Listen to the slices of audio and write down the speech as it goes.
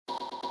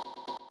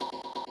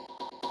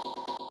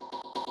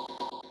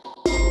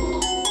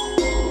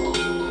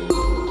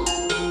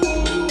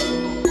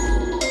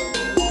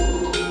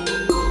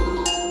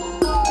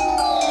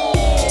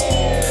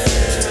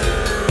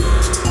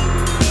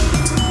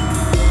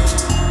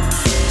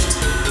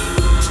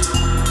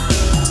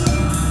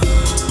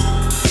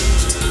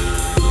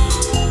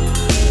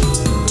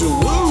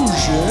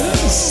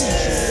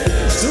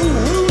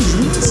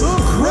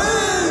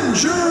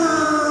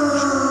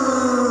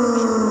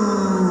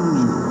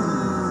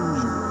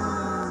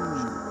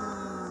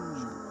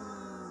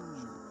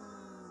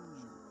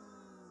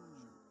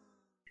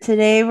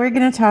Today we're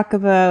going to talk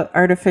about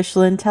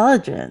artificial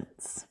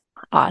intelligence.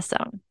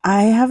 Awesome.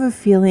 I have a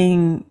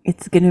feeling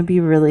it's going to be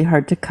really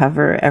hard to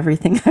cover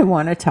everything I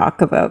want to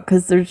talk about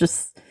because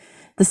this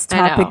I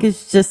topic know.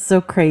 is just so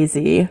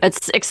crazy.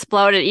 It's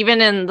exploded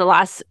even in the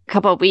last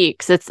couple of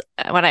weeks. It's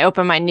when I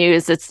open my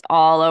news, it's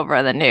all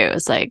over the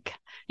news. Like,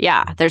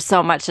 yeah, there's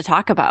so much to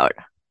talk about.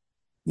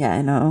 Yeah,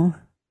 I know.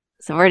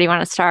 So where do you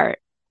want to start?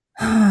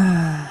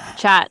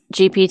 Chat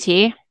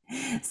GPT?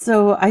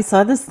 So I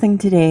saw this thing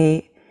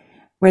today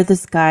where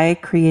this guy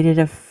created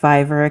a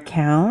Fiverr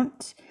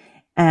account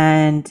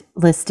and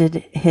listed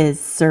his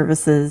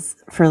services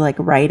for like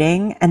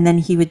writing, and then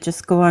he would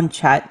just go on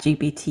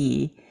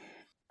ChatGPT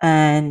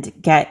and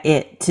get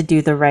it to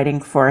do the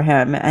writing for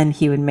him, and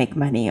he would make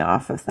money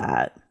off of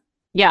that.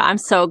 Yeah, I'm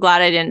so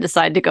glad I didn't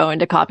decide to go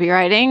into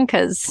copywriting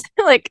because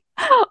like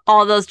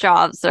all those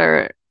jobs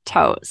are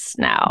toast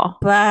now.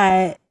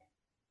 But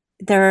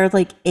there are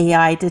like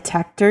AI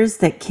detectors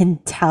that can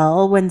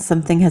tell when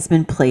something has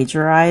been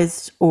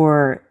plagiarized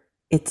or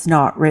it's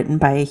not written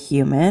by a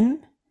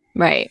human.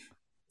 Right.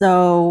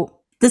 So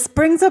this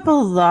brings up a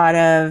lot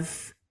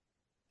of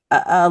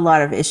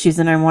issues,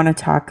 and I want to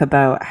talk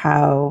about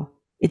how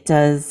it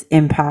does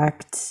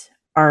impact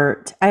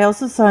art. I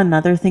also saw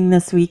another thing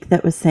this week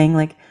that was saying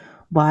like,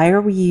 why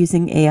are we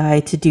using AI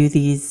to do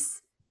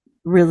these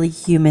really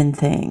human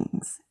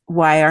things?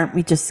 Why aren't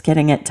we just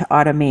getting it to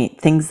automate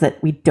things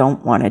that we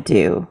don't want to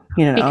do,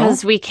 you know?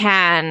 Because we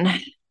can.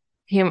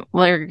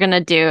 We're going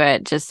to do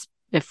it just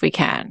if we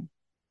can.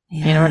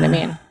 You know what I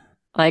Yeah. mean?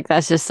 Like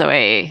that's just the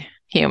way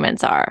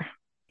humans are.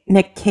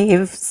 Nick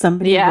Cave,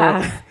 somebody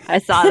wrote, Yeah, I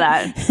saw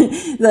that.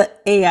 the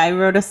AI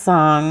wrote a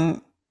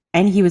song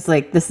and he was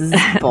like, this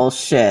is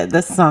bullshit.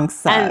 This song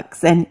and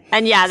sucks. And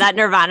and yeah, he, that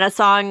Nirvana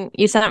song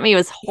you sent me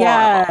was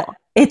yeah, horrible.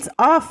 it's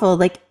awful.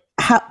 Like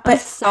how, It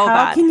was but so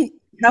bad.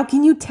 how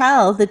can you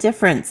tell the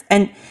difference?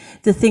 And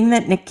the thing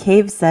that Nick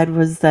Cave said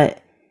was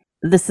that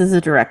this is a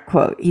direct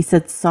quote. He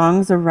said,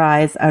 songs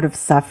arise out of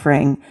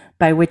suffering,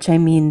 by which I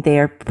mean they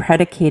are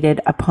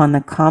predicated upon the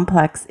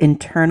complex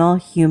internal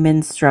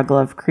human struggle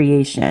of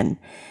creation.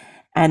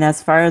 And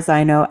as far as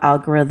I know,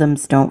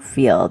 algorithms don't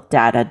feel,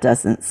 data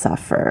doesn't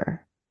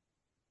suffer.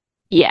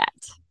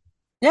 Yet.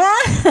 Yeah.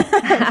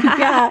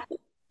 Yeah.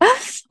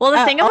 Well, the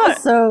thing about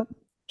Also,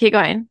 keep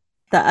going.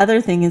 the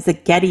other thing is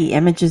that Getty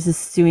Images is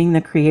suing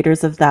the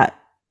creators of that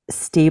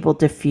Stable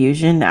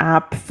Diffusion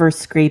app for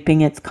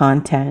scraping its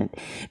content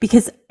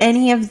because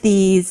any of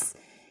these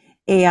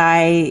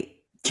AI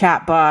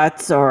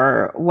chatbots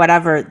or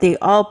whatever, they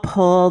all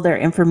pull their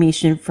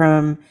information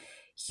from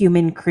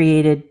human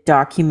created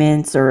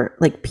documents or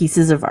like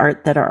pieces of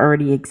art that are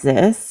already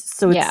exist.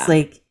 So it's Yeah.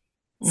 like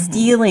Hmm.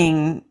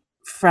 stealing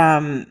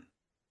from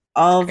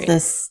It's all of crazy.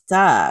 this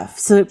stuff.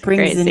 So it It's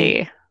brings in,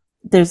 crazy.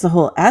 there's the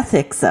whole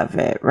ethics of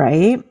it,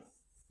 right?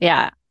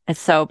 Yeah, it's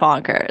so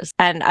bonkers.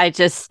 And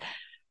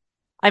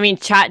I mean,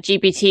 Chat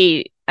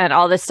GPT and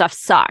all this stuff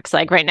sucks.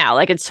 Like right now,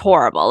 like it's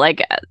horrible.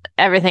 Like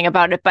everything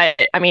about it.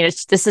 But I mean,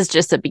 it's this is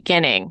just the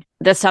beginning.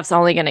 This stuff's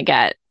only going to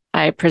get,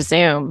 I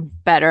presume,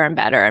 better and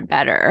better and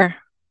better.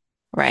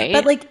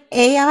 But Right? like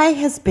AI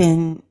has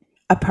been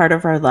a part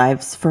of our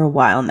lives for a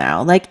while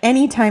now. Like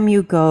anytime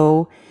you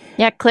go,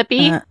 Yeah,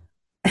 Clippy. uh,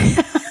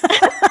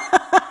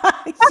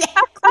 yeah,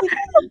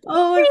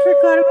 oh, I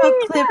forgot about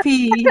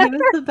Clippy. He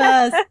was the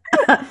best.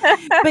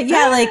 But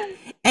yeah, like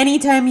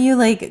anytime you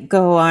like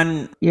go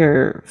on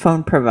your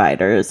phone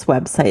provider's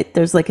website,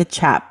 there's like a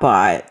chat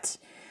bot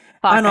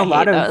on Fuck, a I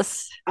lot hate of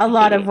those. I a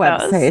lot of hate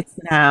those. websites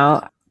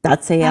now.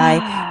 That's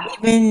AI.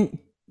 Even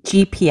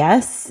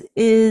GPS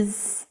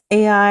is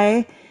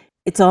AI.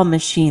 It's all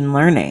machine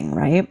learning,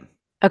 right?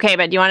 Okay,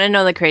 but do you want to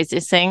know the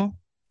craziest thing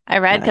I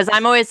read? Because What?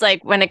 I'm always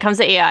like, when it comes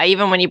to AI,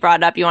 even when you brought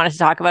it up, you wanted to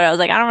talk about it, I was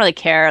like, I don't really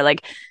care.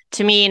 Like,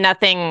 to me,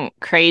 nothing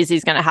crazy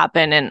is going to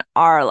happen in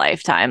our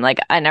lifetime. Like,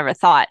 I never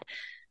thought.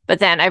 But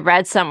then I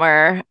read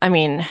somewhere, I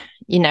mean,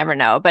 you never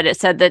know, but it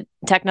said that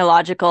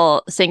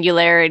technological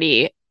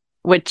singularity,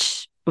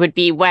 which would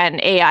be when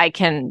AI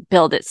can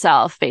build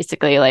itself,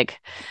 basically, like,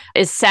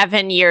 is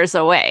 7 years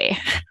away.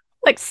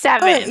 Like,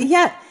 Oh, seven.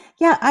 yeah.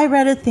 Yeah, I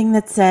read a thing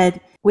that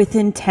said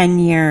within 10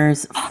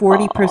 years,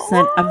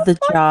 40% of Oh, the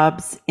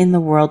jobs in the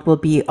world will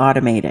be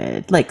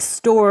automated, like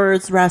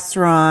stores,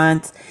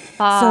 restaurants.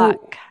 So,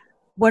 fuck.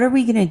 what are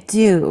we going to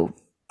do?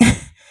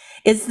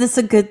 Is this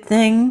a good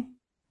thing?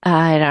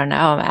 I don't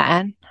know,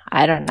 man.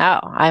 I don't know.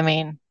 I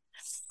mean,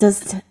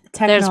 Does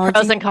there's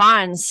pros technology, and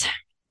cons.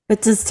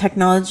 but does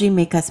technology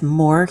make us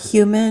more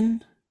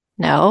human?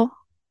 No,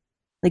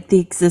 Like the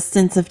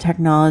existence of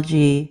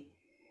technology,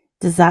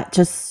 does that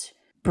just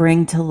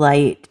bring to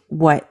light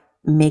what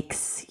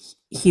makes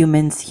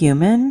humans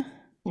human?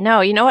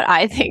 no. You know what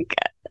I think?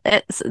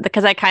 It's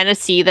because I kind of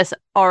see this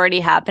already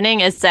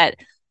happening is that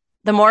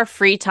the more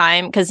free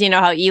time, because you know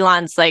how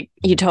Elon's like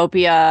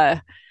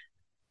utopia,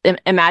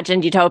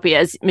 imagined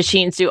utopias,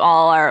 machines do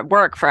all our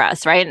work for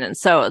us, right? And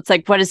so it's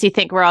like, what does he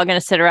think? We're all going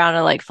to sit around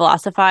and like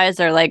philosophize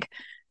or like,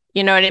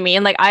 you know what I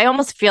mean? Like, I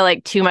almost feel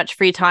like too much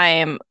free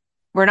time.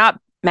 We're not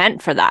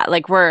meant for that.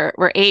 Like we're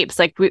apes.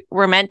 Like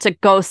we're meant to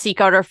go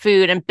seek out our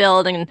food and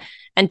build and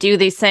do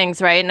these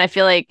things, right? And I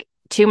feel like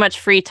too much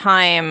free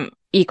time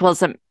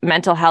equals a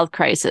mental health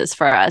crisis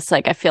for us.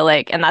 Like I feel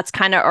like, and that's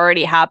kind of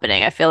already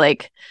happening. I feel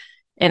like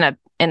in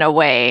a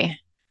way,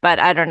 but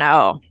I don't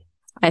know.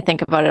 I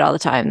think about it all the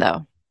time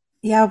though.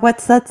 Yeah,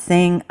 what's that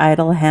saying?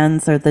 Idle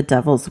hands are the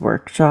devil's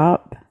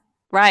workshop.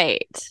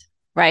 Right.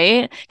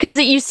 Right.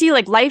 Because you see,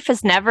 like life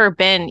has never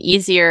been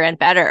easier and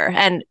better,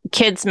 and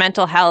kids'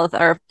 mental health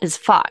is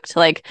fucked.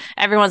 Like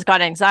everyone's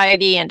got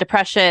anxiety and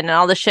depression and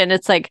all this shit. And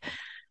it's like,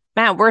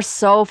 man, we're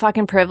so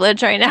fucking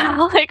privileged right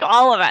now. Like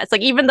all of us,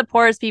 like even the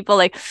poorest people,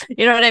 like,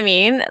 you know what I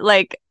mean?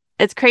 Like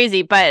it's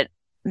crazy, but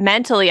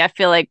mentally, I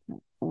feel like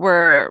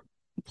we're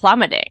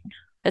plummeting.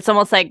 It's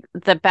almost like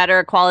the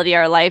better quality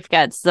our life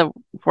gets, the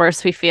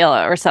worse we feel,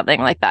 or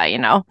something like that, you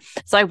know?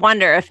 So I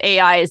wonder if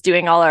AI is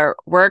doing all our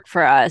work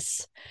for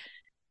us.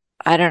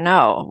 I don't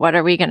know. What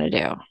are we going to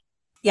do?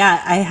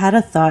 Yeah, I had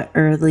a thought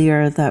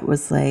earlier that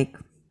was like,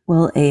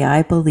 will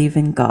AI believe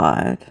in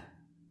God?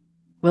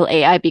 Will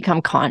AI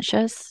become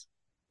conscious?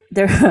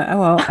 There,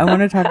 well, I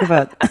want to talk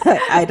about,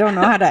 I don't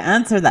know how to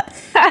answer that,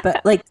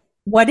 but like,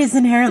 what is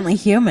inherently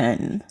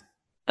human?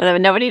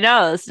 Nobody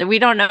knows. We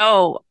don't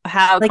know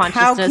how Like,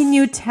 how consciousness. can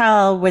you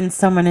tell when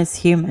someone is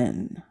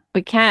human?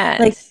 We can't.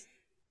 Like,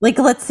 like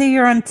let's say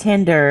you're on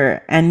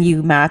Tinder and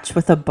you match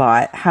with a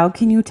bot. How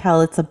can you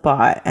tell it's a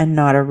bot and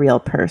not a real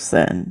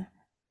person?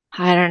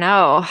 I don't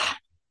know.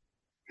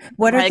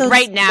 What are Like those?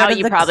 right now, What are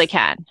you the? probably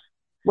can.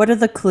 What are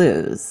the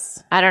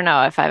clues? I don't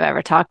know if I've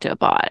ever talked to a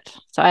bot,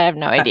 so I have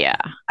no I, idea.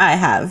 I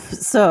have.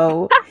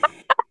 So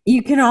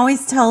you can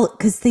always tell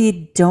because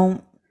they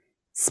don't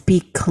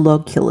speak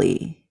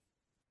colloquially.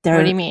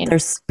 What do you Their mean?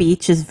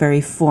 speech is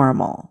very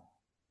formal.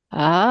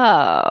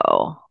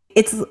 Oh,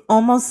 It's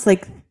almost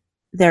like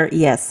their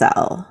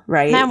ESL,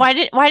 man, right? why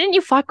didn't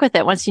you fuck with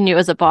it once you knew it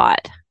was a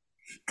bot?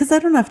 Because I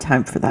don't have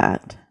time for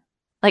that.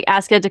 Like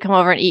ask it to come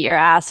over and eat your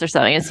ass or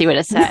something and see what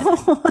it said.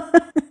 No.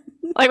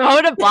 Like what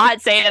would a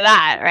bot say to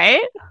that,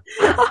 right?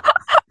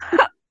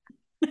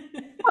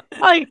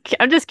 Like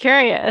I'm just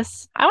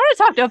curious. I want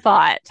to talk to a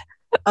bot.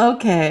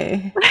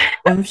 Okay.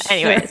 I'm sure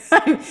Anyways,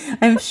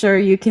 I'm sure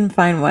you can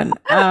find one.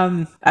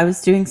 I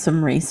was doing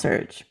some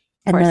research of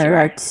and course you there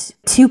are are.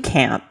 two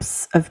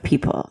camps of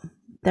people.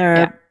 There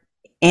Yeah, are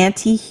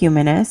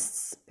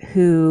anti-humanists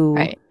who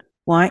right.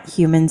 want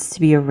humans to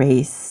be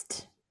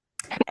erased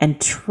and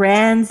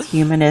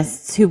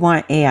transhumanists who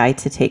want AI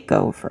to take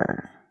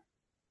over.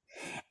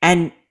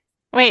 And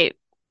Wait,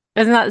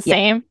 isn't that the yeah,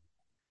 same?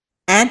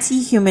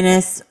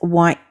 anti-humanists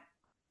want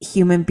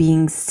human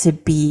beings to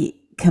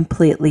be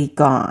completely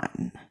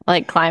gone.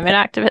 Like climate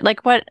activist?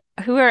 Like what?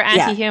 Who are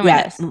Yeah,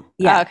 yeah, anti-humanists? Oh,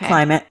 yeah. okay.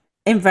 Climate,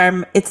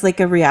 environment. It's like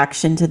a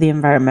reaction to the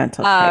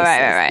environmental Oh,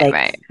 crisis. Like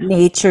right.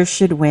 nature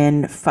should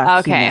win. Fuck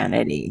Okay,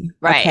 humanity.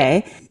 right.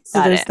 Okay, so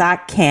Got there's it.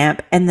 that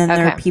camp, and then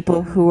there are Okay,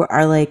 people who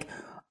are like,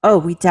 oh,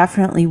 we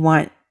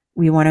want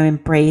to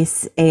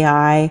embrace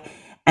AI,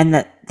 and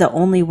that the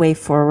only way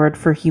forward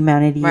for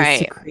humanity is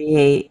to right.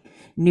 create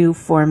new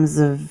forms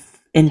of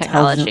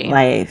intelligent Technology.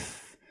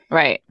 life,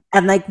 Right.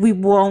 and like we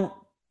will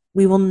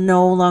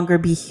no longer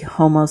be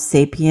homo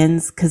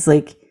sapiens because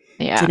like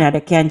Yeah.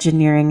 genetic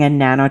engineering and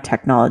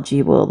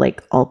nanotechnology will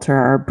like alter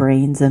our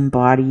brains and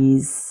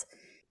bodies,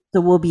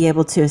 so we'll be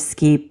able to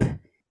escape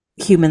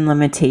human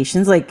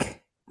limitations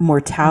like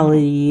Mhm.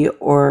 mortality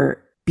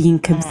or being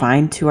Mhm.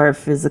 confined to our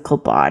physical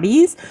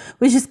bodies,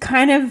 which is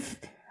kind of,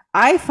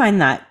 I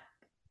find that,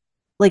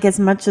 like, as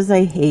much as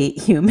I hate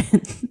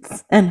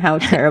humans and how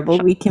terrible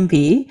we can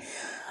be,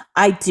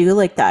 I do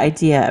like the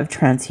idea of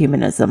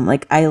transhumanism.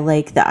 Like, I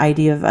like the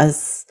idea of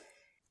us,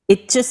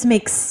 it just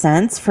makes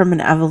sense from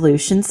an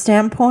evolution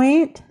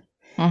standpoint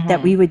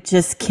that we Mhm. would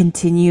just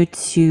continue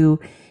to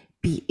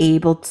be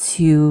able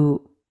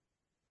to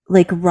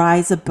like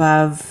rise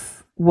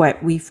above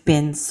what we've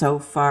been so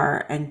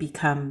far and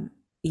become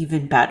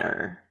even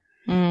better.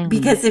 Mhm.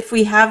 Because if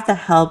we have the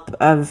help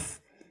of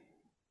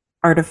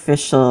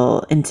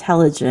artificial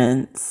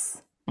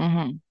intelligence,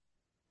 Mhm.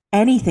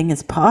 anything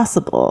is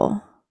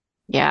possible.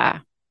 Yeah.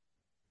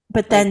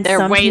 But Like then they're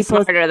some way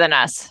people, smarter than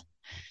us.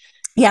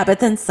 yeah, but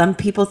then some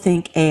people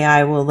think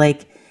AI will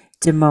like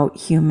demote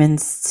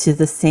humans to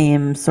the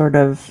same sort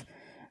of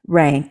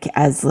rank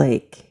as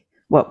like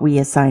what we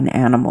assign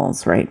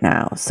animals right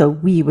now. So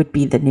we would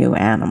be the new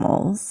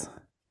animals.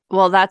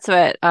 Well, that's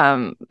what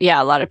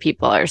yeah, a lot of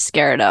people are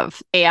scared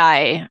of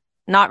AI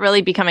not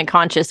really becoming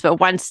conscious, but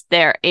once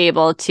they're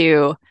able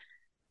to,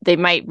 they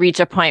might reach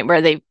a point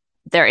where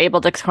they're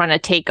able to kind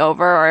of take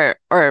over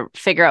or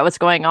figure out what's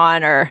going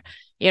on, or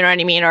you know what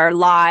I mean, or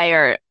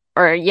lie,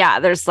 or yeah,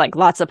 there's like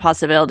lots of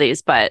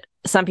possibilities, but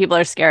some people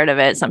are scared of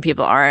it, some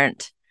people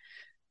aren't.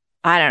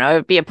 I don't know, it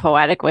would be a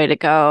poetic way to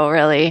go,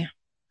 really,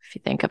 if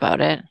you think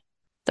about it.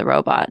 The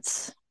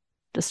robots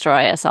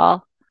destroy us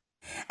all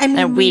I mean,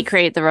 and we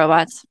create the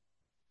robots.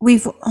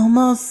 we've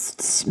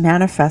almost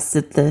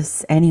manifested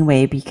this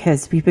anyway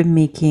because we've been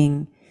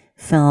making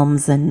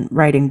films and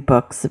writing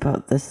books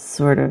about this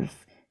sort of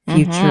Mm-hmm.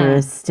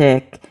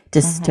 futuristic Mm-hmm.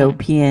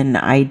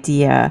 dystopian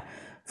idea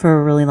for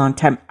a really long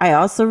time. I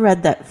also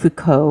read that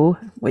Foucault,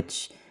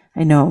 which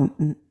I know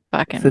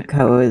Fucking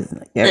Foucault is,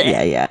 yeah, bleh,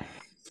 yeah, yeah.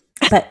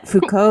 But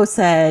Foucault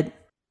said,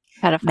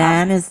 pedophile.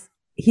 man is,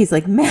 he's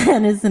like,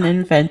 man is an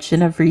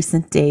invention of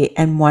recent date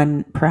and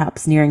one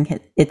perhaps nearing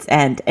its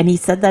end. And he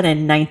said that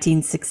in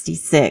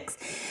 1966.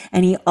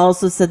 And he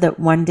also said that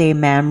one day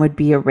man would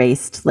be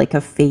erased like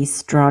a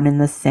face drawn in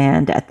the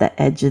sand at the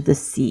edge of the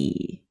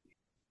sea.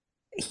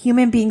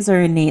 Human beings are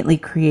innately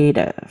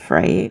creative,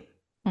 right?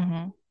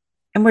 Mm-hmm.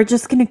 And we're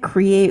just going to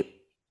create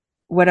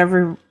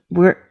whatever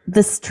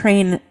this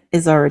train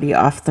is already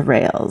off the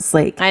rails.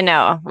 Like, I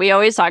know. We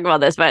always talk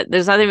about this, but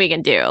there's nothing we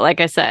can do. Like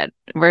I said,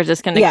 we're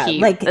just gonna yeah,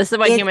 keep like this is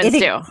what humans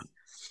do.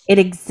 it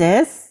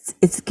exists.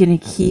 It's going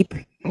to keep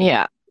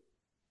Yeah.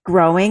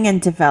 growing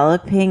and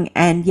developing.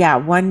 And yeah,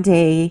 one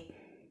day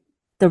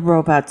the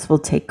robots will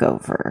take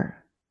over.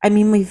 I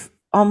mean, we've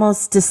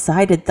almost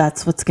decided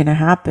that's what's going to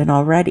happen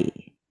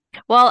already.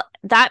 Well,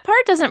 that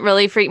part doesn't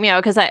really freak me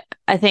out because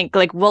I think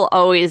like we'll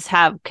always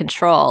have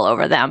control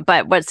over them.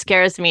 But what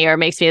scares me or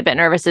makes me a bit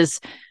nervous is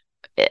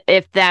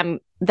if them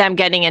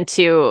getting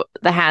into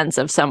the hands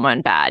of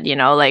someone bad,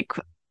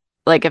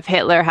 like if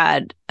Hitler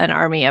had an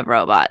army of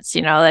robots,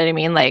 you know what I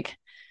mean? Like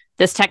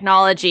this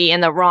technology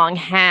in the wrong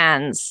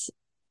hands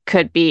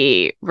could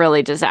be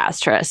really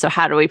disastrous. So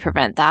how do we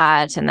prevent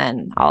that? And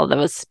then all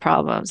those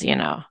problems.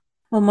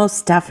 Well,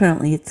 most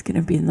definitely it's going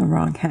to be in the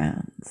wrong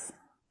hands.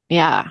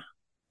 Yeah.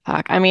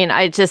 Fuck. I mean,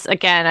 I just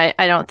again,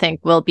 I don't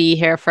think we'll be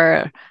here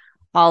for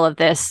all of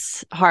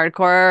this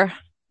hardcore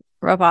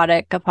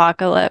robotic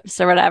apocalypse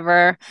or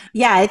whatever.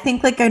 Yeah, I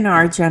think like in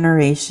our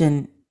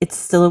generation, it's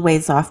still a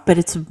ways off, but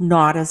it's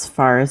not as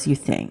far as you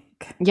think.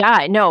 Yeah,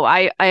 I know.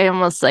 I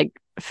almost like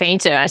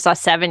fainted. I saw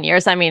 7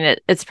 years. I mean,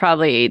 it's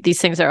probably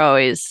these things are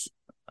always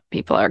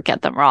people are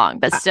get them wrong,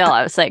 but still,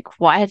 I was like,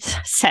 what?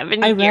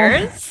 seven I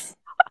read years?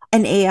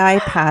 an AI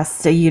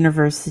passed a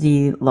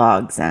university law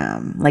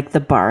exam, like the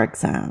bar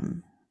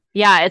exam.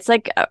 Yeah, it's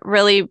like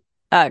really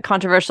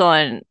controversial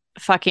and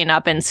fucking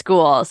up in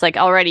schools. Like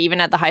already, even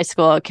at the high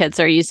school, kids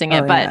are using Oh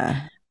it. But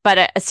yeah.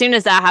 but as soon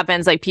as that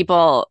happens, like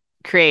people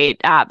create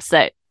apps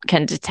that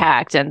can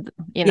detect, and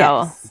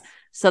Yes.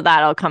 so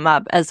that'll come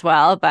up as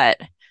well. But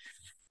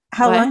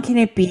How what? long can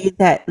it be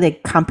that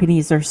like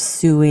companies are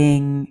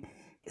suing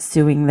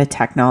the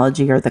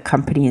technology or the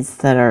companies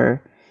that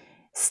are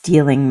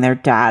stealing their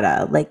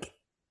data? Like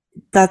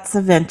that's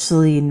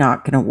eventually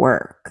not going to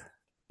work.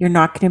 You're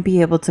not going to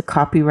be able to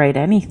copyright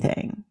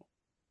anything.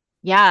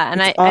 Yeah, and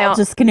It's I all don't.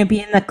 just going to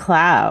be in the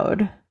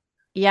cloud.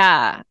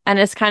 Yeah, and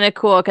it's kind of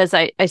cool because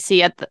I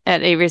see at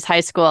Avery's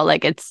high school,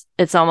 like it's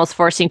almost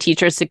forcing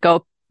teachers to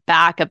go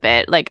back a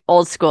bit, like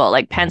old school,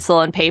 like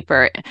pencil and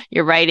paper.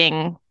 You're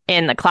writing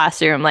in the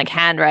classroom, like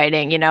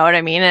handwriting. You know what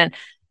I mean? And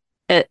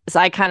so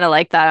I kind of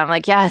like that. I'm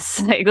like, yes,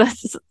 like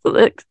let's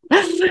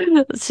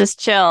just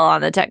chill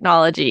on the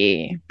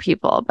technology,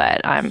 people.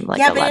 But I'm like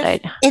Yeah, a but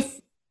luddite.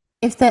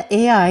 if the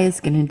AI is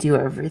going to do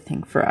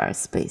everything for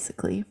us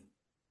basically,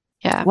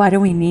 Yeah, why do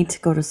we need to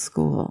go to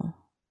school?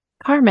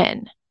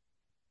 Carmen,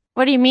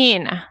 what do you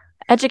mean? I'm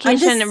Education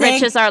just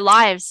enriches saying, our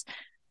lives.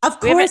 of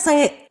We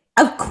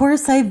haven't.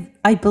 course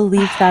I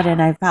believe that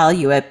and I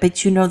value it,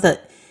 but you know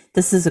that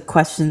this is a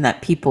question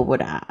that people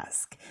would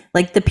ask.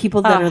 Like the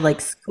people that Oh, are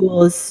like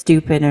school is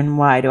stupid and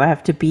why do I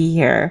have to be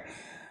here?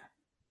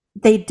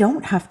 They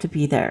don't have to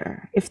be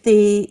there. If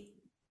they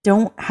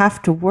don't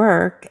have to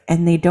work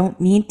and they don't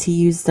need to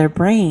use their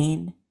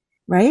brain,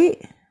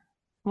 right?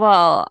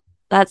 well,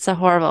 that's a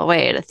horrible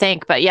way to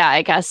think, but yeah,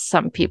 I guess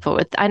some people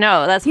would. I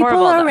know that's People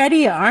horrible though.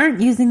 already aren't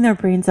using their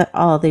brains at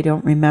all. They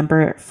don't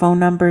remember phone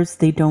numbers.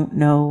 They don't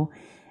know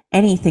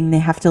anything. They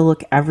have to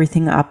look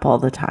everything up all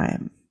the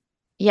time.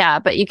 Yeah,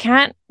 but you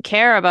can't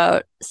care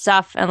about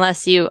stuff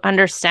unless you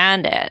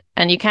understand it,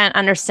 and you can't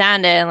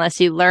understand it unless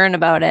you learn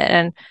about it.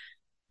 And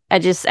I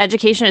just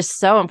education is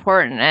so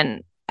important,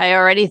 and I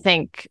already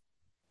think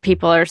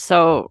people are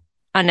so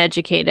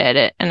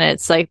uneducated, and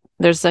it's like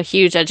there's a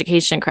huge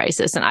education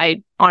crisis, and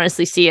I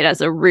honestly see it as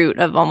a root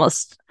of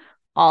almost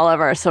all of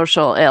our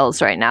social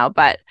ills right now.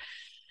 But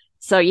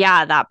so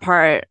yeah, that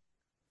part.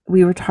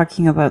 We were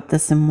talking about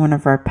this in one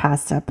of our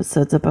past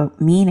episodes about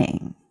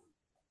meaning.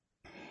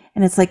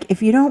 And it's like,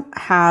 if you don't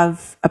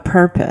have a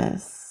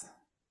purpose,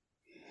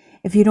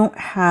 if you don't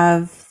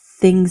have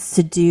things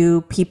to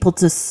do, people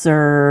to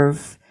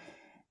serve,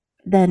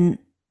 then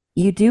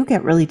you do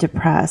get really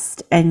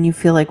depressed and you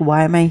feel like,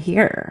 why am I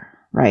here?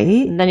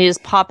 Right? And then you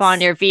just pop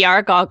on your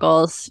VR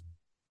goggles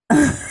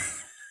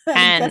I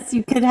and guess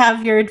you could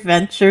have your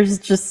adventures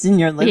just in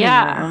your living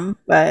yeah, room,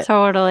 but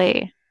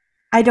totally.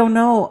 I don't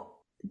know.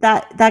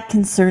 That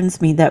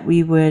concerns me that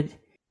we would,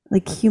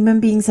 like, human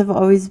beings have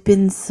always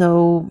been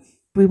so,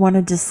 we want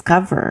to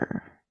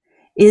discover.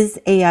 Is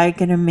AI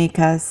going to make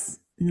us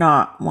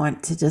not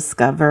want to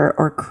discover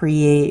or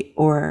create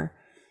or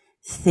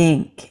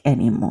think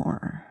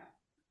anymore?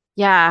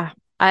 Yeah,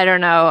 I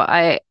don't know.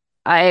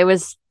 I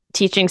was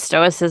teaching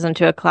stoicism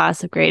to a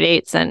class of grade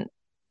eights, and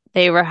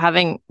they were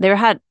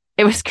had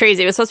it was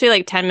crazy. It was supposed to be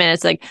like 10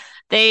 minutes. Like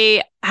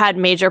they had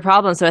major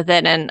problems with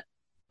it, and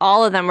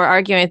all of them were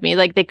arguing with me.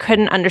 Like, they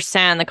couldn't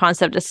understand the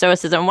concept of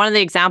stoicism. One of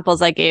the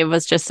examples I gave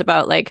was just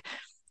about like,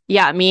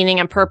 yeah, meaning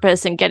and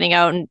purpose and getting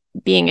out and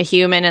being a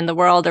human in the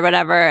world or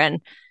whatever,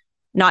 and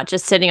not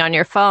just sitting on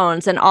your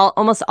phones. And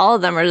almost all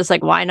of them are just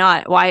like, why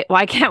not? Why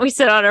can't we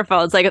sit on our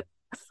phones? Like,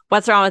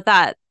 what's wrong with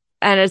that?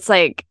 And it's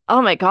like,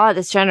 oh my God,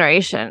 this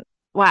generation.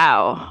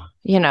 Wow.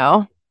 You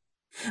know,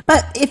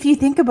 But if you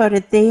think about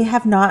it, they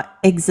have not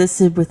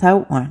existed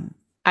without one.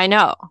 I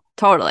know,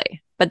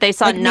 totally. But they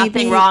saw Like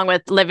nothing maybe, wrong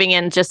with living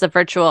in just a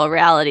virtual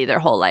reality their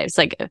whole lives.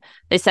 Like,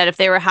 they said if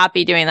they were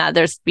happy doing that,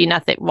 there's be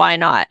nothing. Why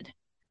not?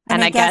 and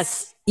And I I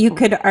guess, guess you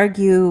could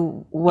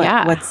argue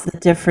yeah, what's the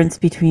difference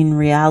between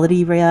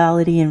reality,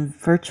 and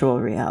virtual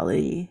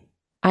reality?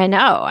 I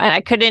know. And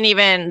I couldn't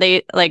even,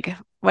 they like,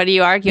 what do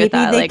you argue with Maybe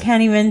that? they Like,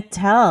 can't even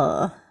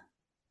tell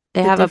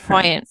they the have a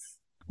point. difference.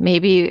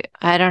 Maybe,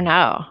 I don't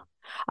know.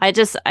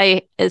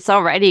 It's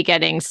already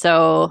getting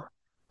so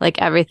like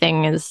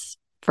everything is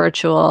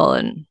virtual,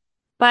 and,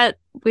 but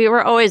we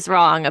were always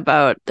wrong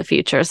about the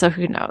future. So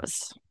who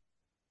knows?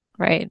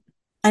 Right.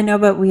 I know,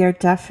 but we are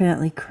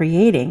definitely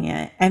creating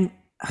it. And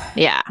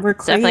Yeah, we're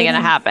it's definitely going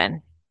to creating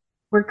happen.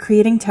 we're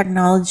creating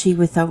technology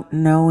without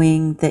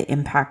knowing the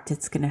impact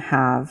it's going to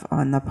have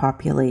on the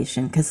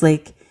population, cuz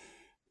like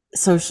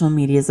social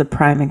media is a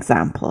prime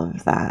example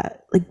of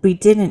that. Like we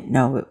didn't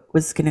know it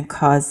was going to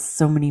cause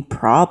so many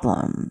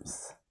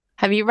problems.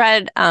 Have you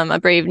read A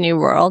Brave New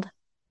World?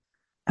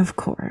 Of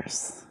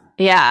course.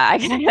 Yeah, I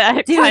kind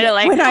Dude, of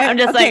like, when I I'm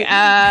just like,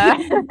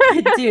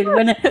 okay, dude,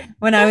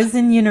 when I was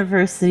in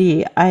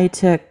university,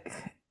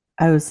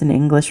 I was an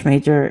English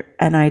major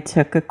and I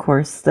took a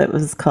course that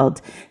was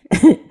called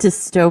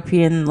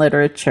dystopian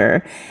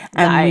literature,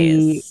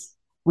 and nice.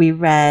 we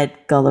read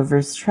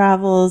Gulliver's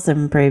Travels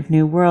and Brave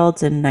New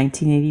World in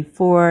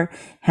 1984,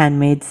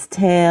 Handmaid's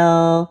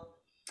Tale.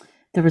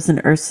 There was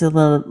an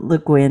Ursula Le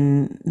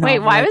Guin Wait, novel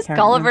why I was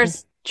can't remember.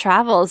 Gulliver's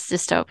Travels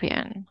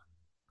dystopian?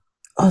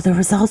 Oh, there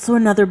was also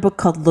another book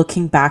called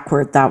Looking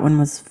Backward. That one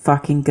was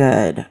fucking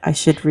good. I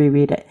should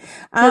reread it.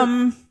 Because,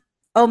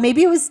 Oh,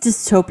 maybe it was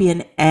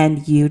dystopian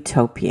and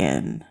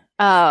utopian.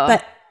 oh,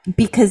 But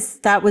because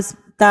that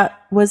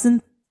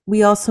wasn't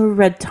we also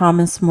read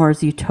Thomas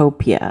More's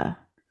Utopia.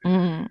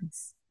 mm.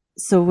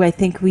 So I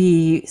think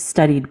we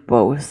studied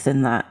both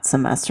in that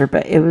semester,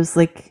 but it was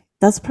like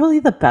that's probably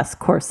the best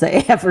course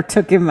I ever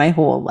took in my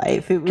whole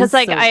life. It Because was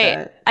like so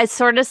good. I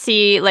sort of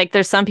see like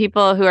there's some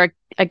people who are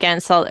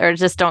against all or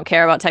just don't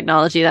care about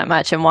technology that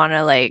much and want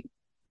to like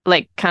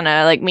kind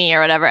of like me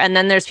or whatever. And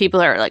then there's people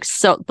who are like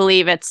so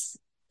believe it's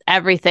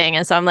everything.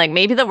 And so I'm like,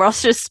 maybe the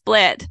world's just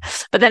split.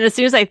 But then as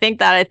soon as I think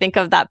that, I think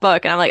of that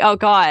book and I'm like, oh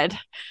God,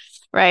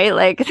 right?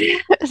 Like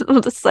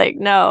I'm just like,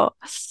 no,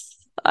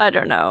 I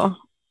don't know.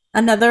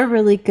 Another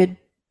really good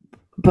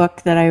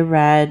book that I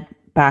read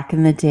back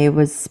in the day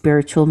was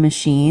Spiritual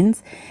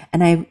Machines,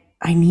 and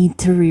I need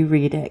to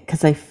reread it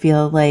because I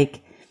feel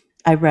like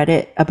I read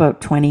it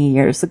about 20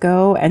 years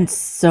ago, and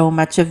so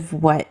much of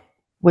what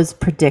was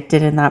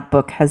predicted in that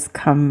book has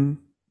come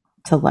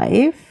to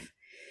life.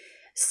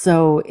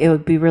 So it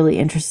would be really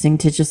interesting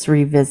to just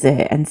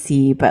revisit and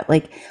see. But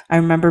like, I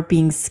remember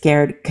being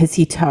scared because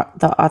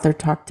the author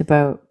talked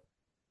about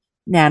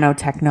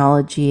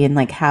nanotechnology and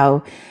like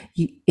how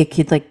it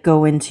could like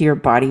go into your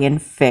body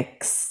and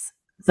fix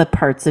the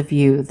parts of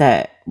you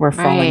that were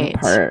falling Right.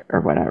 apart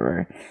or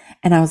whatever.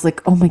 And I was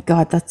like, oh my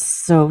God, that's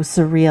so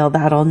surreal.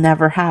 That'll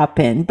never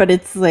happen. But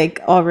it's like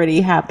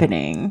already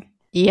happening.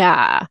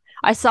 Yeah.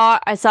 I saw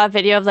a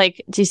video of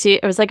like, do you see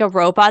it was like a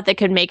robot that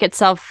could make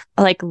itself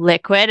like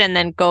liquid and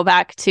then go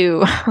back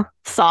to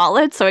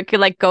solid so it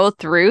could like go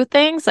through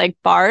things like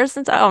bars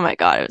and stuff. Oh my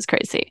God, it was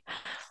crazy.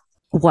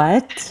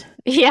 What?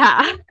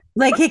 Yeah.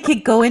 Like it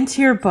could go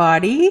into your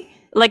body?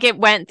 Like it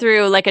went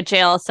through like a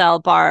jail cell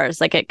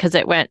bars, like it because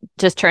it went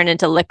just turned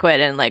into liquid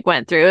and like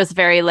went through. It was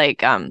very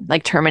like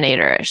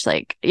Terminator-ish.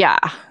 Like, yeah.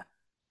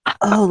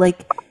 Oh,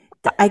 like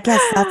I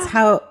guess that's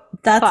how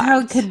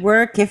it Fucked. could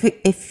work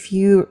if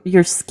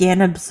your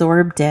skin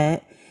absorbed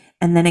it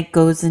and then it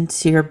goes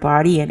into your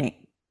body and it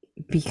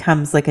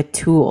becomes like a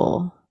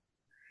tool.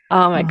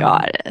 Oh my Oh.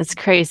 God. It's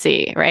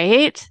crazy,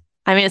 right?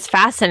 I mean, it's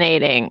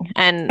fascinating.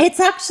 And It's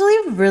actually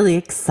really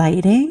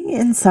exciting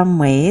in some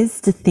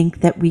ways to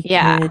think that we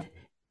yeah, could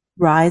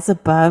rise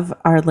above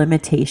our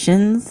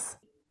limitations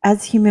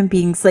as human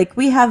beings. Like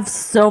we have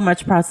so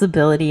much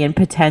possibility and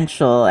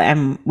potential,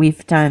 and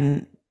we've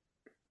done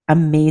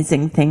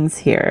amazing things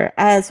here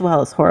as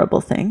well as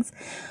horrible things.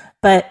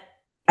 But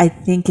I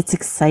think it's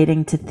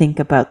exciting to think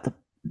about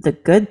the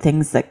good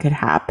things that could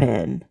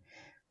happen.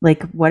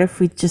 Like, what if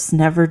we just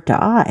never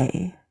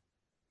die?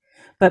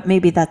 But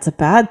maybe that's a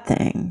bad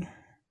thing.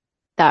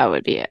 that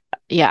would be it.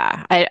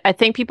 Yeah. I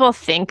think people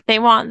think they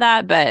want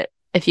that, but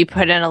if you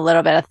put in a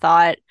little bit of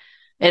thought,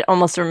 it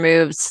almost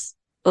removes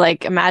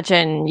like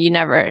imagine you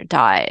never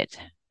died.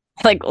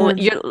 Like Or,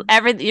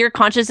 your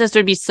consciousness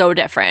would be so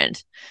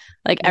different.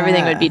 Like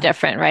everything would be yeah.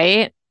 different,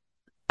 right?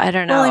 I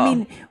don't Well, I know.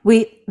 mean,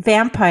 we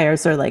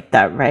vampires are like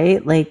that,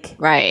 right? Like I'm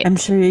Right.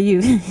 sure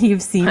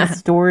you've seen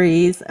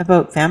stories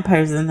about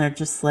vampires and they're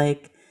just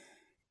like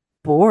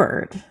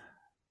bored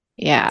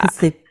Yeah. because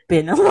they've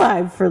been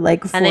alive for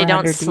like And they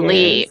don't 400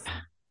 sleep. years.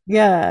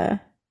 Yeah.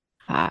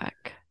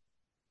 Fuck.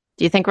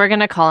 Do you think we're going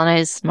to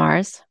colonize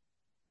Mars?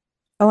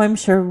 Oh, I'm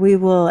sure we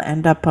will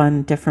end up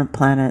on different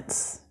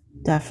planets.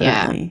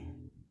 Yeah. Definitely.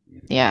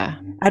 Yeah.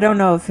 I don't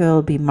know if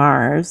it'll be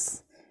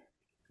Mars,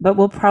 but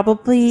we'll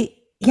probably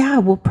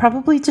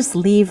just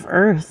leave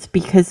Earth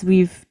because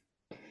we've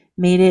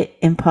made it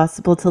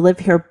impossible to live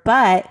here.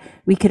 But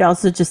we could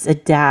also just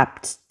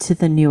adapt to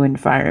the new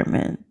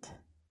environment.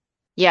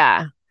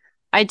 Yeah.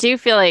 I do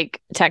feel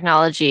like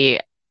technology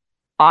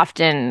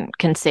often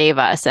can save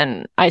us.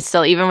 And I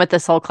still, even with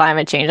this whole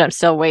climate change, I'm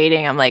still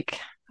waiting. I'm like,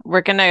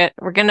 we're gonna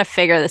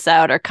figure this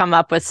out or come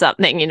up with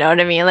something, you know what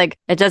I mean? Like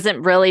it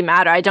doesn't really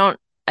matter. I don't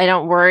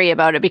worry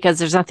about it because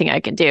there's nothing I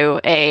can do.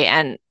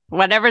 And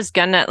whatever's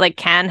gonna like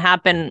can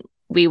happen,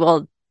 we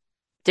will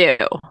do.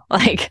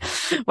 Like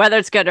whether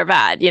it's good or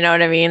bad, you know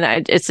what I mean?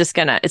 It's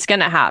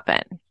gonna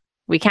happen.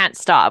 We can't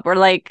stop. We're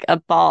like a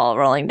ball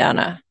rolling down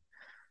a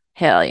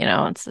hill, you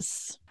know? It's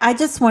just I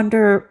just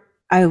wonder,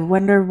 I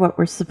wonder what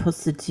we're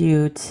supposed to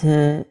do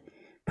to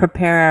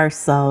prepare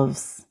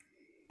ourselves.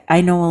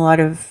 I know a lot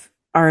of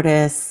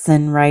artists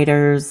and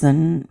writers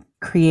and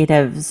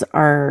creatives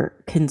are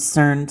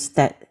concerned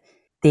that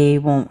they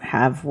won't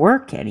have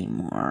work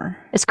anymore.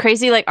 it's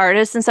crazy. Like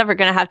artists and stuff are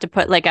gonna have to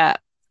put like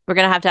we're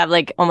gonna have to have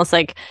like almost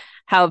like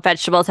how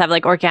vegetables have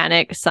like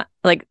organic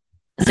like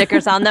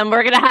stickers on them.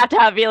 We're gonna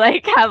have be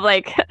like have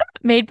like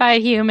made by a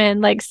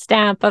human like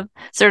stamp of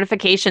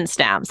certification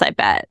stamps. I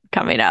bet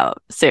coming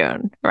out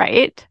soon,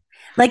 right?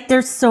 Like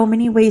there's so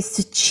many ways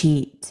to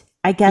cheat.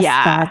 I guess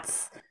Yeah,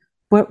 that's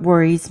what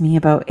worries me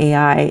about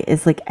AI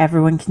is like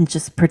everyone can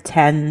just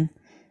pretend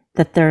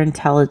that they're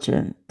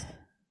intelligent.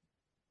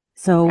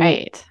 So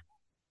right.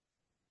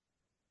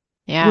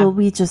 Yeah. will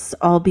we just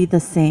all be the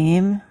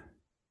same?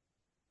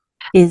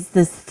 Is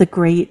this the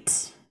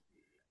great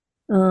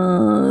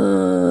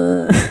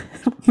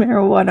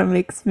marijuana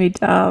makes me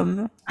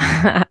dumb?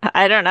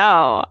 I don't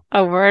know.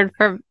 A word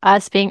for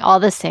us being all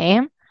the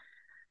same?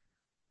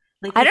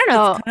 Like I don't it's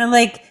know kind of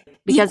like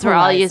because we're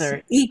all used.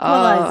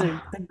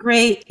 Oh, the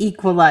great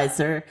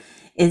equalizer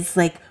is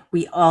like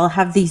we all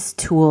have these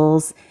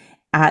tools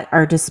at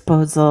our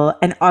disposal,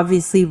 and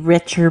obviously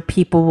richer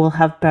people will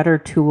have better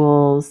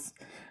tools,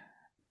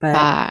 but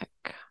fuck.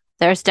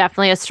 There's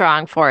definitely a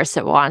strong force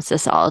that wants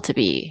us all to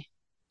be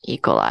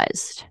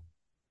equalized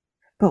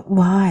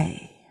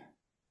why?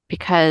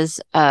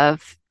 because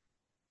of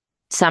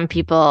some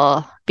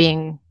people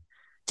being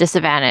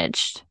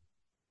disadvantaged.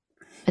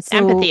 It's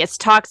empathy, So it's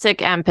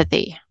toxic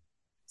empathy.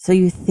 so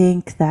you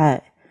think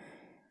that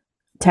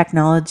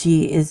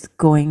technology is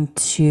going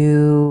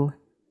to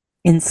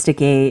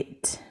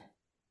instigate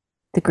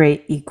the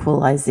great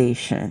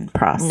equalization No,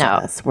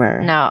 process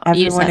where no,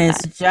 you everyone said is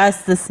that.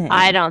 just the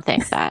I same don't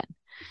think that.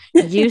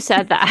 You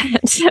said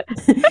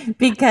that.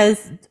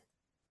 because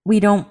we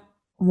don't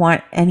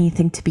want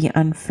anything to be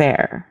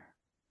unfair.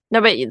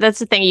 No, but that's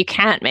the thing. You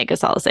can't make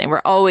us all the same.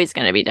 We're always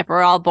going to be different.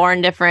 We're all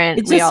born different.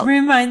 It We just all,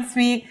 reminds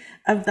me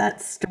of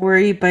that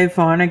story by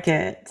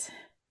Vonnegut.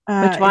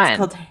 which It's one?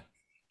 called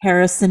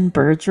Harrison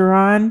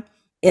Bergeron.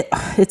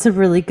 It's a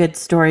really good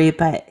story,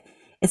 but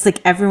it's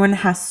like everyone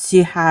has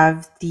to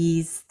have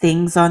these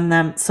things on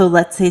them. So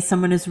let's say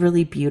someone is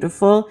really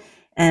beautiful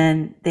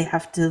and they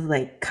have to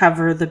like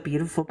cover the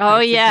beautiful Oh,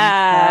 parts of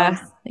yeah.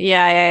 themselves,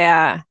 Yeah, yeah,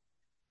 yeah.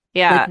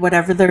 Yeah, like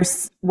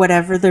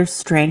whatever their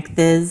strength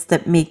is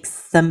that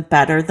makes them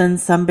better than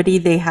somebody,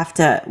 they have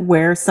to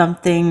wear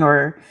something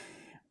or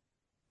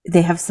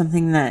they have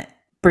something that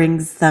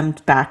brings them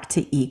back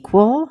to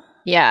equal.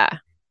 yeah,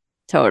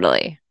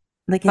 totally.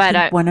 Like I But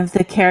think one of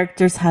the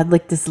characters had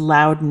like this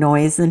loud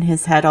noise in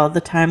his head all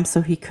the time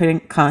so he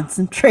couldn't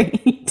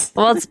concentrate.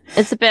 well,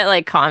 it's a bit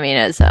like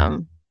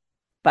communism,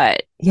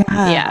 but yeah.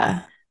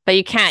 Yeah. But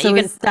you can't. So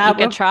is You that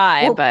can what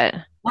try, well but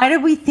why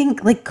did we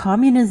think like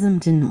communism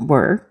didn't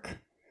work?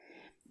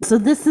 So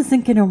this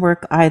isn't going to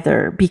work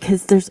either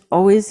because there's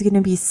always going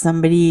to be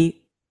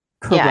somebody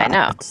yeah, I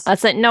know. corrupt.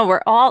 That's like no,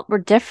 we're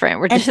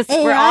different. And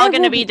We're all AI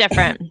going to will be be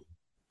different.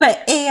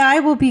 but AI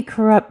will be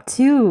corrupt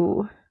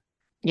too.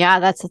 Yeah,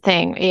 that's the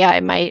thing. Yeah,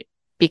 it might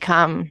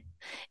become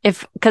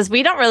if because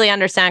we don't really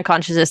understand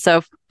consciousness.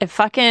 So if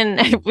fucking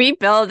if we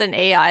build an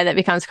AI that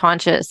becomes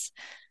conscious,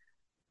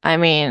 I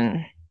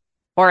mean,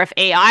 or if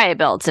AI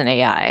builds an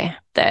AI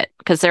that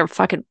because they're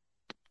fucking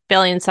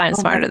billion times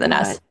Oh my smarter than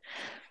god. us.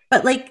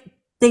 But like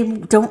they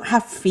don't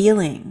have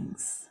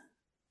feelings.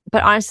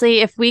 But honestly,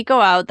 if we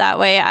go out that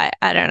way, I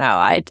don't know.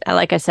 I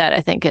like I said,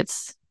 I think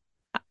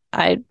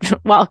I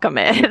welcome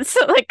it. It's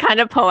like kind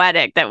of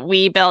poetic that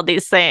we build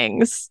these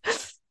things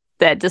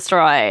that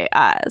destroy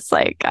us.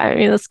 Like, I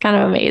mean, it's kind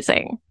of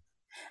amazing.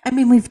 I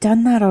mean, we've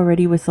done that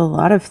already with a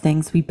lot of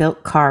things. We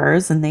built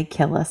cars and they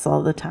kill us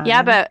all the time.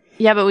 Yeah, but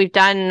we've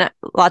done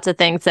lots of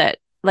things that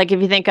like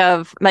if you think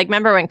of like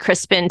remember when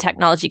CRISPR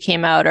technology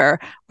came out or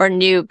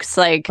nukes,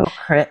 like Oh,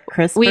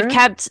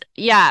 CRISPR?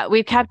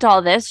 we've kept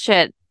all this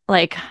shit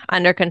like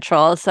under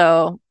control.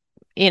 So,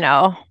 you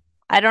know,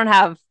 I don't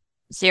have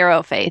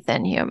zero faith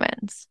in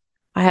humans.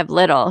 I have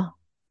little,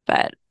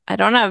 but I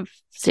don't have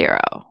zero.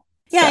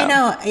 Yeah, I So,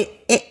 know.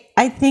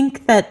 I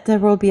think that there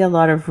will be a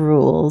lot of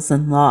rules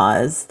and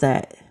laws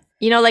that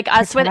you know, like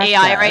us with protect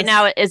AI right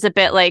now us. is a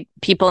bit like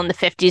people in the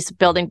 50s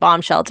building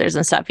bomb shelters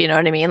and stuff, you know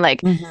what I mean?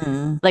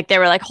 Hmm. Like they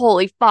were like,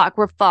 "Holy fuck,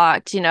 we're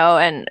fucked," you know,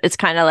 and it's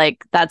kind of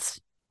like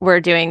that's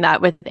we're doing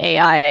that with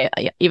AI,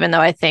 even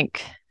though I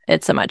think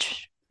it's a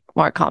much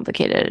more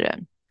complicated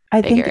and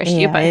I bigger think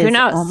issue, AI but who is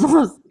knows?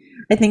 almost,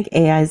 I think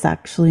AI is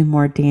actually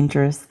more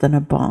dangerous than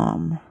a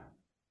bomb.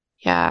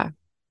 Yeah.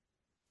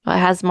 Well, it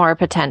has more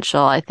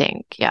potential, I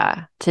think,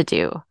 yeah, to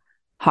do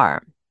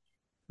harm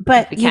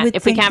But you would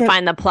if we think can't that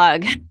find the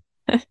plug.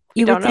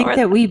 We you would don't know think where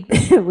that we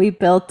we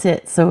built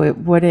it so it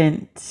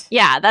wouldn't.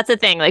 yeah, that's the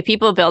thing. Like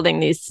people building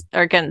these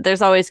are going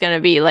there's always going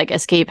to be like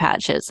escape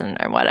hatches and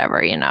or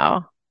whatever, you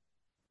know.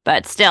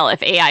 But still,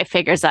 if AI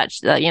figures that,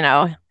 you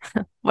know,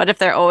 what if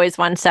they're always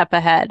one step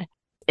ahead?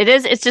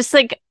 It's just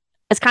like,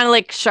 it's kind of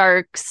like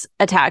sharks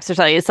attacks or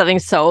something. It's something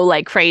so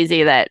like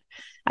crazy that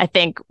I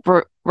think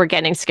we're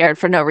getting scared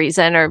for no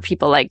reason or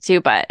people like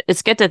to, but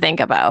it's good to think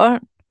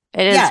about.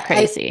 It is Yeah,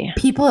 crazy.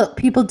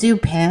 people do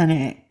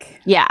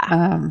panic. Yeah.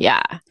 Um,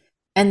 Yeah.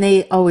 and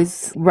they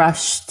always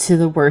rush to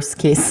the worst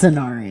case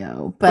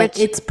scenario, but Which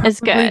it's is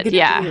probably good. going to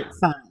Yeah. be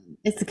fine.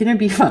 It's going to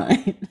be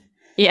fine.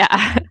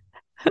 Yeah.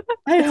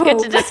 I It's good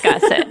to hope.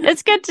 discuss it.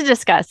 It's good to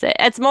discuss it.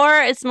 It's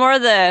more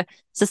the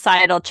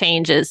societal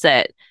changes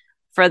that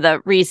for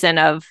the reason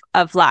of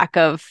lack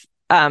of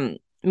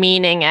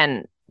meaning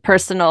and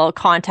personal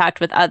contact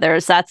with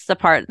others. That's the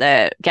part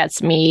that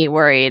gets me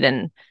worried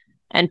and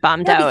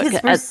bummed Yeah, out.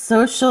 because we're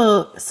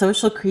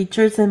social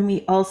creatures, and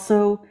we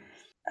also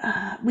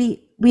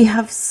we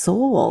have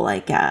soul. I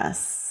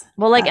guess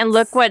Well, like, and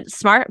look that's what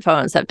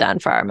smartphones have done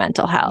for our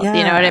mental health.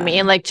 You know what I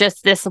mean? yeah Like,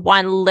 just this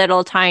one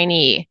little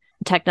tiny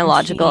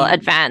technological machine.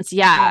 advance,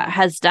 yeah, Yeah,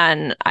 has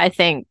done, I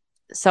think,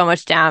 so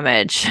much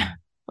damage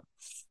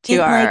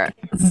to in our, like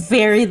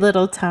very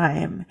little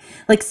time.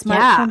 Like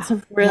yeah, smartphones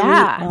have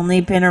really yeah,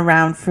 only been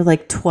around for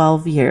like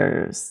 12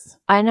 years,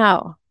 I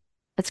know.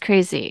 It's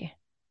crazy.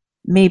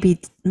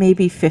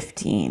 maybe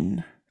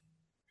 15.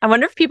 I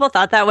wonder if people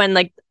thought that when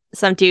like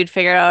some dude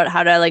figured out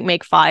how to like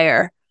make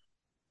fire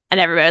and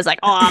everybody was like,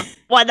 oh,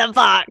 what the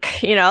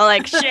fuck? You know,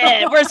 like,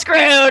 shit, we're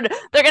screwed.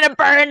 They're going to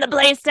burn the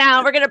place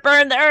down. We're going to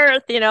burn the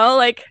earth. You know,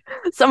 like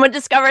someone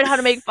discovered how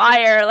to make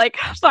fire. Like,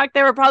 fuck,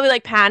 they were probably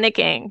like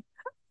panicking.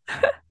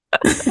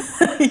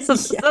 Yeah. So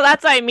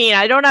that's what I mean.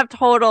 I don't have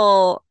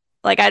total,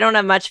 like, I don't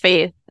have much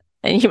faith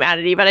in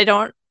humanity, but I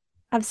don't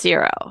have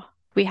zero.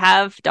 We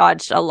have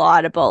dodged a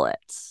lot of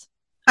bullets.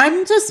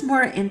 I'm just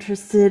more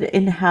interested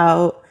in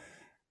how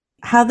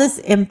this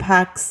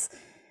impacts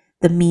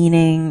the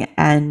meaning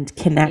and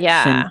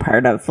connection Yeah,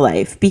 part of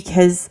life,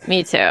 because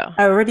me too.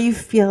 I already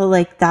feel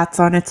like that's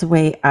on its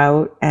way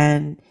out,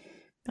 and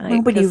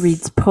Like, nobody because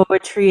reads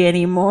poetry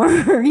anymore.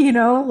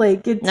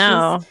 Like it's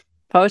just no,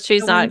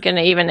 poetry's not going. going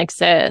to even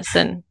exist.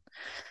 And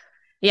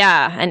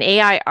yeah, and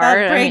AI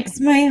That art. I mean, breaks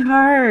my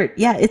heart.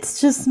 Yeah, it's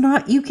just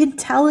not. You can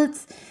tell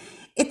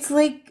it's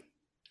like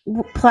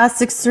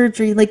plastic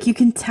surgery. Like you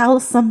can tell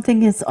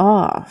something is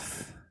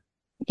off.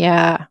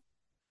 yeah,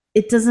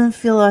 It doesn't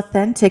feel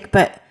authentic,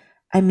 but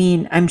I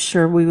mean, I'm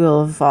sure we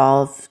will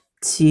evolve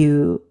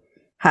to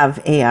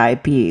have AI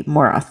be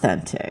more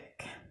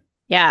authentic.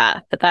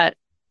 yeah. But that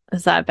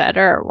is that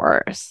better or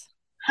worse?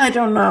 I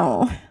don't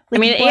know. I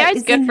Like, mean, AI what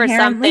is is good for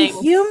some inherently things,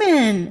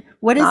 human?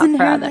 What is not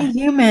for inherently other.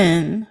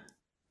 human?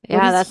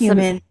 What Yeah, is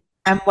human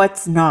and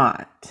what's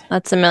not?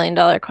 that's $1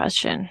 million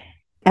question.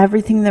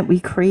 Everything that we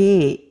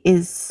create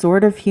is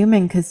sort of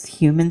human because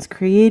humans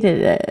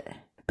created it.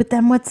 But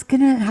then what's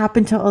going to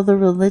happen to all the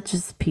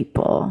religious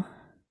people?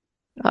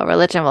 Well,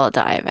 religion will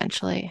die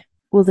eventually.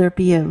 Will there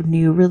be a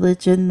new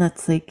religion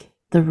that's like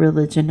the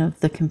religion of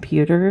the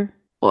computer?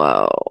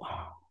 Whoa.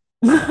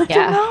 I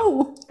don't Yeah.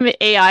 know. I mean,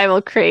 AI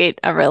will create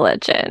a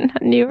religion,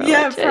 a new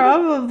Yeah, religion.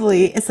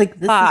 probably. It's like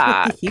this is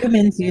what the Fuck.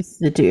 humans used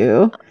to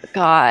do.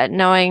 God,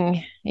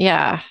 knowing,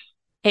 yeah,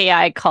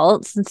 AI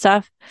cults and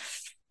stuff.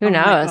 Who Oh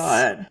my knows?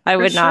 God. I For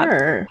would not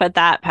sure. put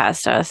that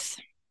past us.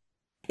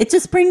 It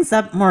just brings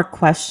up more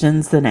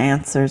questions than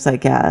answers, I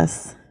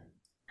guess.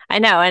 I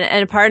know,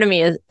 and part of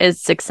me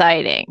is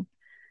exciting,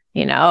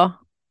 you know,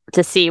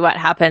 to see what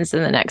happens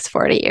in the next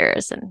 40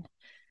 years. And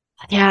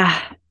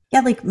yeah. Yeah,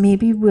 like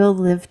maybe we'll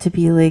live to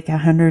be like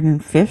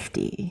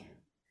 150.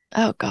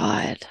 Oh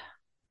God.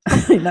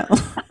 I know.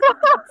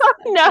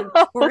 No,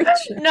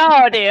 Torture.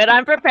 no, dude.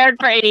 I'm prepared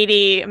for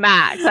 80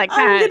 max. I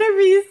I'm can't. gonna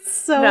be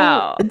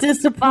so No.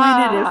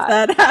 disappointed if Fuck.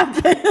 that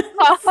happens.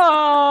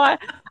 Oh,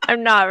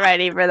 I'm not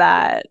ready for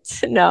that.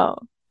 No.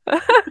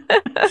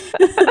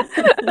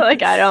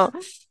 Like I don't.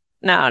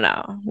 No,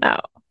 no, no.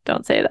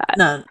 Don't say that.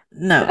 No,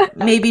 no.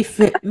 Maybe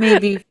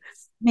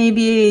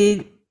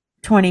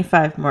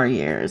 25 more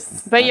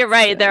years. But you're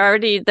That's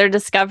right. it. They're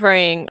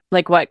discovering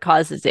like what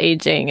causes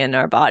aging in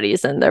our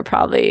bodies, and they're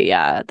probably,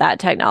 yeah, that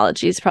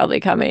technology is probably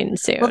coming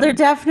Well, they're soon.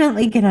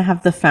 definitely going to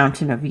have the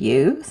fountain of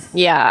youth.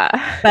 Yeah.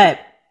 But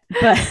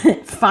but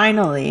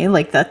finally,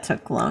 like that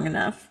took long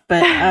enough.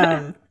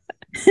 But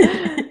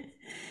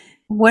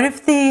what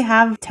if they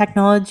have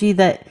technology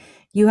that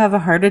you have a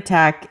heart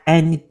attack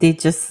and they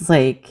just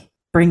like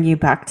bring you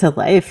back to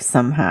life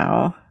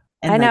somehow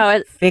I and know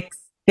like it.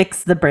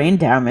 fix the brain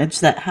damage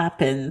that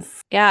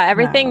happens? Yeah,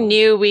 everything Wow.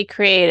 new we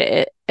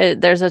create,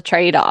 there's a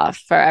trade-off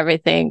for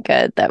everything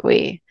good that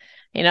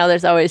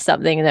there's always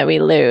something that we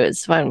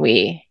lose when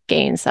we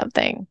gain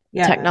something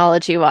Yeah.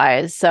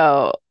 technology-wise.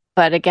 So,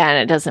 but again,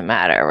 it doesn't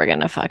matter. We're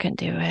gonna fucking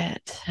do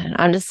it. And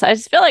I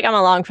just feel like I'm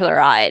along for the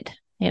ride,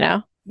 you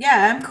know?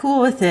 Yeah, I'm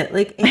cool with it.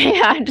 Like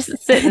Yeah, I'm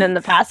just sitting in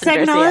the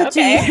passenger seat.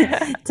 technology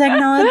Okay.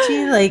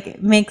 technology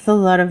like makes a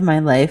lot of my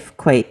life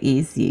quite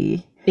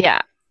easy.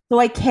 Yeah. So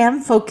I can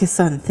focus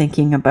on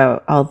thinking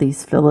about all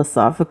these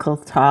philosophical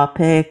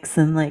topics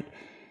and like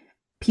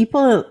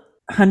people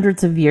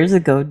hundreds of years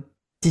ago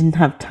didn't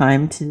have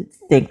time to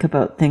think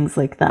about things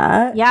like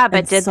that Yeah, but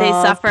and did they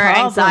solve suffer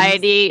problems.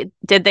 anxiety?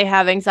 Did they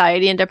have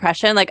anxiety and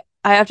depression? Like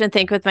I often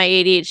think with my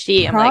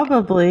ADHD, I'm like, I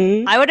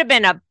Probably. would have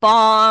been a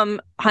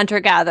bomb hunter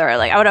gatherer.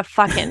 Like I would have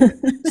fucking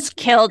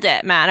killed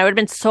it, man. I would have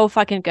been so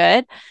fucking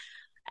good.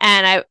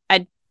 And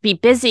I'd be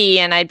busy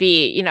and I'd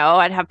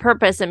have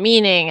purpose and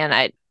meaning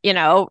and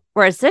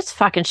whereas this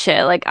fucking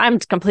shit, like I'm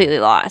completely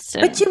lost.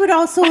 But And you would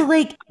also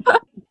like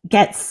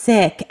get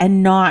sick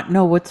and not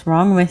know what's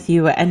wrong with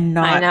you and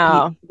I not be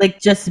know, like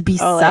just be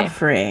totally.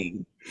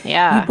 suffering. You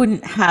Yeah,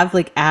 wouldn't have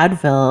like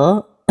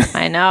Advil.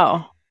 I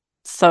know.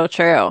 So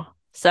true.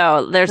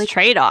 So there's Like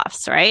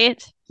trade-offs,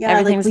 right? yeah, like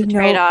Everything's a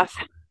trade-off.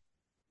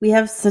 we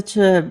have such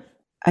a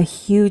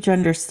huge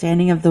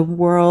understanding of the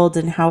world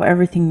and how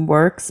everything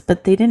works,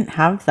 but they didn't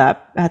have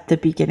that at the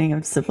beginning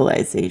of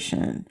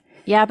civilization.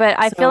 Yeah, but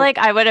So I feel like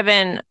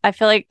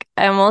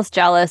I'm almost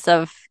jealous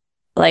of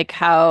like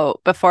how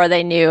before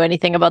they knew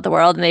anything about the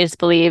world and they just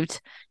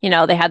believed,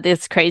 they had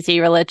these crazy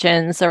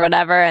religions or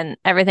whatever and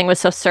everything was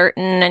so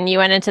certain and you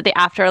went into the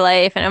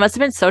afterlife and it must have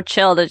been so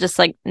chill to just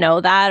like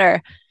know that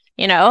or,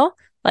 you know,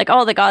 like,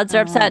 oh, the gods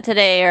are upset no.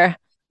 today or,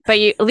 but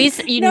you, at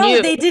least you No,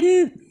 knew. they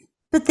didn't,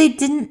 but they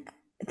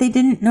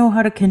didn't know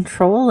how to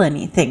control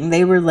anything.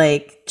 They were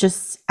like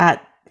just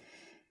at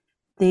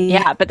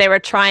Yeah, they but they were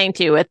trying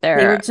to with they were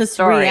their just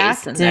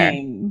stories and their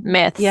reacting.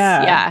 myths.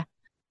 Yeah. Yeah.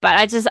 But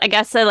I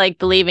guess that like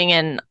believing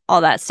in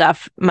all that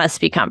stuff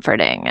must be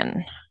comforting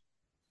and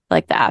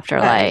like the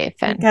afterlife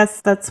I and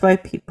guess that's why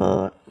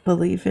people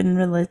believe in yeah.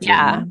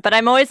 religion. But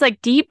I'm always like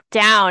deep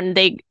down,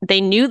 they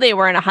knew they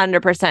weren't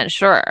 100%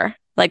 sure.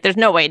 Like there's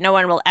no way, no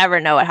one will ever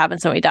know what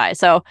happens when we die.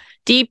 So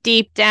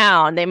deep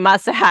down, they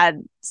must have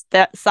had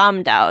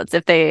some doubts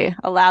if they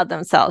allowed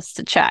themselves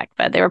to check,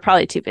 but they were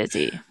probably too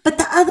busy. But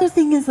the other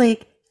thing is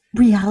like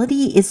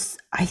reality is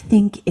I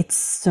think it's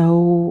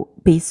so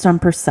based on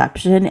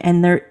perception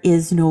and there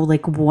is no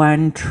like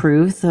one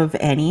truth of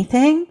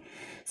anything.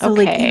 So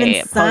like even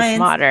Okay,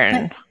 science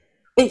postmodern.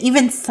 but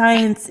even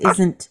science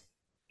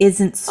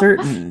isn't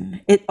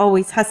certain. It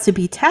always has to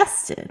be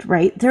tested,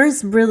 right?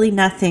 There's really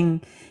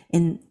nothing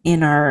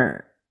in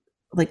our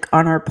like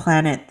on our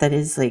planet that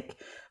is like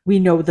we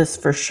know this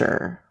for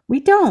sure. We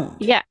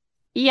don't. Yeah.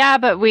 Yeah,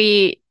 but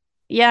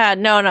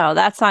no,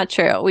 that's not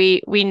true.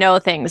 We know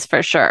things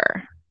for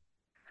sure.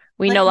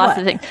 We know Like lots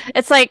of what? things.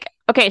 It's like,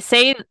 okay,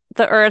 say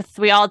the earth,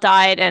 we all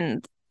died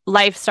and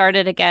life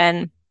started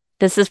again.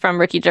 This is from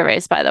Ricky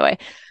Gervais, by the way.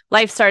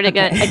 Life started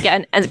Okay.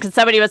 again. And because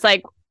somebody was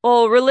like,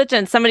 oh,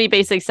 religion, somebody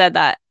basically said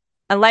that.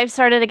 And life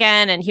started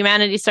again and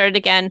humanity started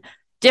again.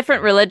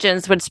 Different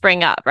religions would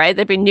spring up, right?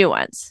 There'd be new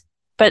ones.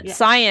 But Yeah.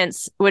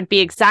 science would be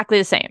exactly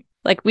the same.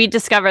 Like we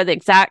discover the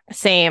exact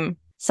same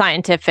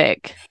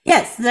scientific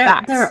Yes,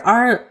 facts. there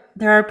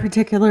are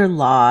particular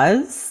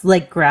laws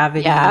like Yeah.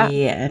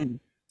 gravity and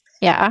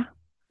Yeah.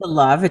 the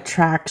law of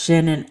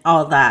attraction and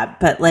all that,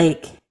 but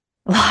like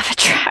Law of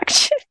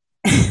attraction.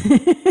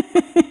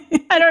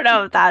 I don't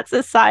know if that's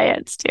a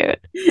science, dude.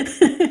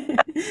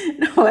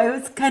 no, I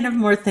was kind of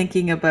more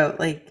thinking about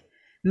like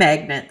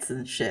magnets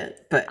and shit,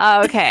 but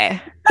Oh,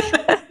 okay.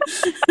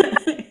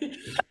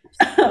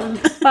 um,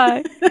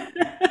 Fuck.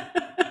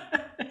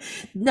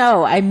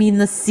 no, I mean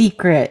the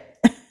secret.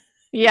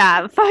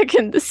 Yeah,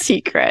 fucking the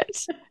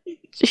secret.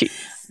 Jeez.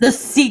 The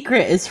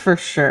secret is for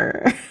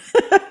sure.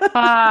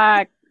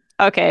 Fuck.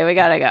 Okay, we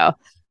gotta go.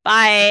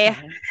 Bye.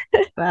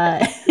 Okay.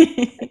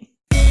 Bye.